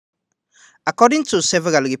According to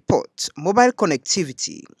several reports, mobile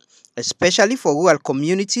connectivity, especially for rural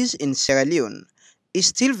communities in Sierra Leone, is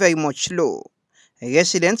still very much low.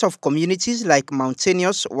 Residents of communities like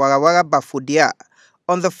mountainous Wara Wara Bafodia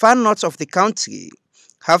on the far north of the country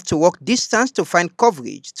have to walk distance to find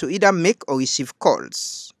coverage to either make or receive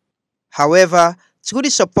calls. However, through the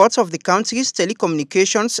support of the country's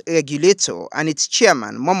telecommunications regulator and its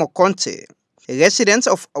chairman, Momoh Conteh, residents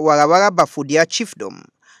of Wara Wara Bafodia chiefdom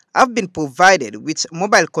have been provided with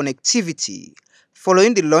mobile connectivity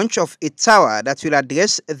following the launch of a tower that will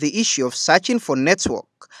address the issue of searching for network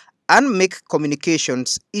and make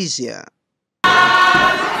communications easier.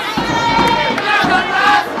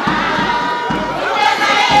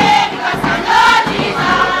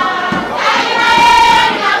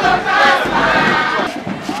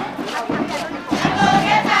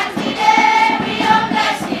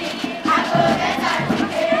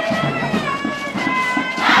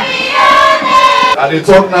 And they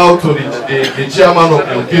talk now to the chairman of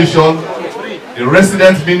education, the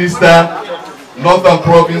resident minister, Northern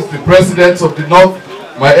Province, the president of the North,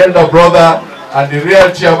 my elder brother, and the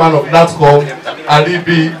real chairman of Natcom, Ali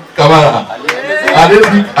D.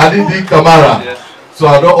 Kamara. So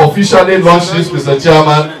I don't officially launch this, Mr.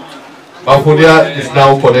 Chairman. Bafodia is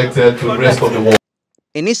now connected to the rest of the world.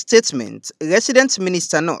 In his statement, Resident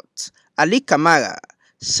Minister North, Ali Kamara,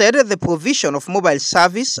 said the provision of mobile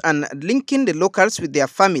service and linking the locals with their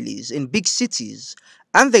families in big cities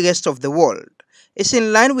and the rest of the world is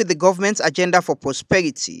in line with the government's agenda for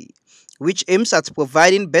prosperity, which aims at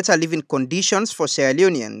providing better living conditions for Sierra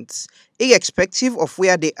Leoneans, irrespective of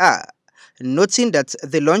where they are, noting that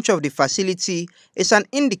the launch of the facility is an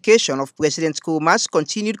indication of President Nkrumah's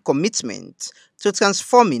continued commitment to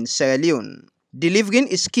transforming Sierra Leone. Delivering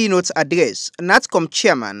his keynote address, Natcom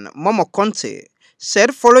chairman Momoh Conteh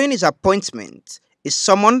said following his appointment, he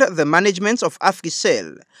summoned the management of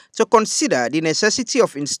Africell to consider the necessity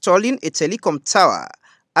of installing a telecom tower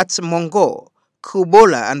at Mongo,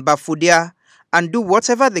 Krubola and Bafodia and do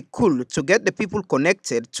whatever they could to get the people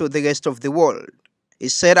connected to the rest of the world. He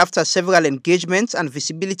said after several engagements and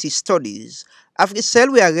visibility studies,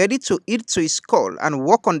 Africell were ready to heed to his call and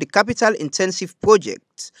work on the capital-intensive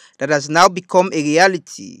project that has now become a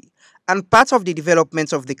reality and part of the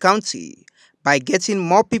development of the country, by getting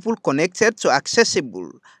more people connected to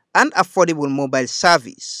accessible and affordable mobile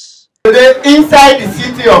service. Today, inside the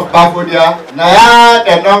city of Bafodia, Naya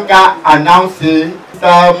Denonga announcing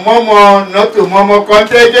Momoh, not to Momoh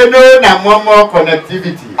Conteh, na Momoh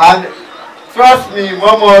connectivity. And trust me,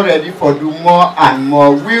 Momoh ready for do more and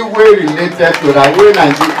more. We were related to that. We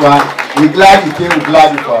Nigeria, we glad you came, we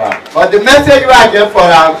glad you for her. But the message I get for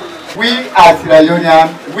her, we as Sierra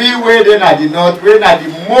Leoneans, we waiting at the north, we at the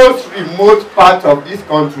most remote part of this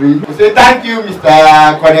country. We say thank you,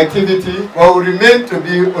 Mr. Connectivity, but we remain to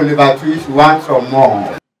be Oliver Twist once or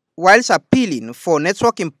more. Whilst appealing for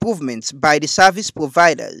network improvements by the service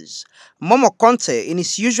providers, Momoh Conteh, in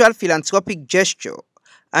his usual philanthropic gesture,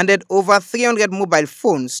 handed over 300 mobile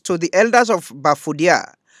phones to the elders of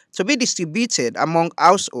Bafodia to be distributed among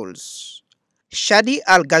households. Shadi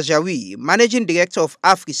Al-Gajawi, managing director of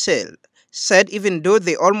Africell, said even though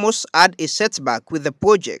they almost had a setback with the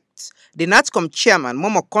project, the Natcom chairman,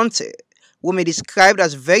 Momoh Conteh, whom he described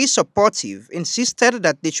as very supportive, insisted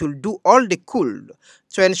that they should do all they could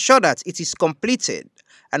to ensure that it is completed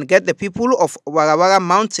and get the people of Wara Wara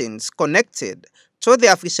Mountains connected to the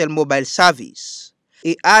Africell mobile service.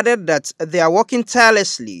 He added that they are working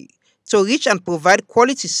tirelessly to reach and provide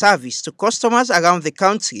quality service to customers around the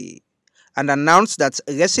country, and announced that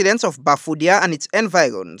residents of Bafodia and its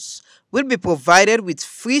environs will be provided with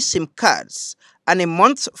free SIM cards and a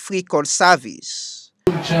month free call service.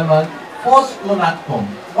 Chairman, first on Natcom,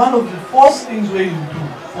 one of the first things where you do,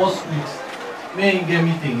 first weeks, may get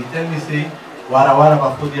meeting, he tell me say, Wara Wara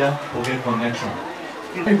Bafodia, forget connection.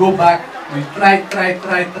 We go back, we try,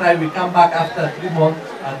 we come back after 3 months,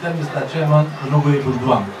 and tell Mr. Chairman, we're not going to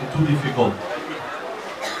do it, it's too difficult.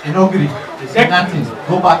 You know, agree. They say nothing.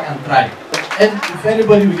 Go back and try. And if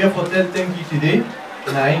anybody will get for 10 you today,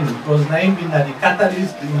 Naim, because Naim been the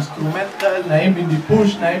catalyst, the instrumental, Naim been the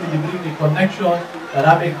push, Naim been the bring the connection, that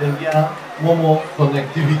I make them get Momoh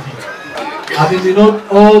connectivity. I mean, you know,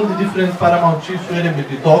 all the different paramount chiefs where they make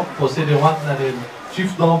the talk, for say they want that the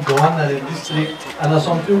chiefdom, the one that the district, and there's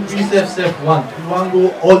something we self want. We want to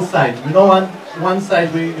go all sides. We don't want one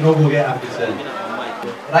side where you don't go get Africell.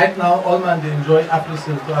 Right now, all man they enjoy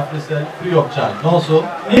Africell to Africell free of charge. No, so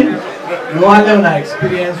we want them to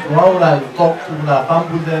experience, we want to talk to the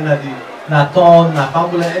Pambule, na town, na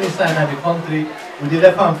Pambule, any side of the country. We did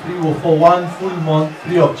that for free for 1 full month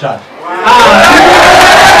free of charge. Wow.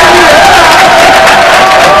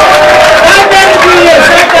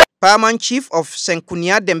 Paramount Chief of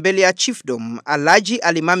Senkunia Dembelia Chiefdom, Alhaji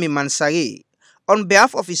Alimami Mansare, on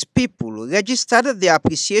behalf of his people, registered their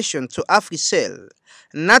appreciation to Africell,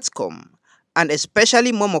 Natcom, and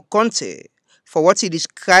especially Momoh Conteh for what he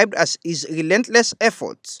described as his relentless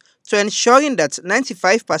efforts to ensuring that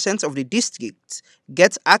 95% of the district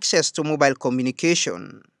get access to mobile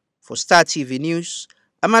communication. For Star TV News,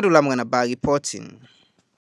 Amadu Lamrana reporting.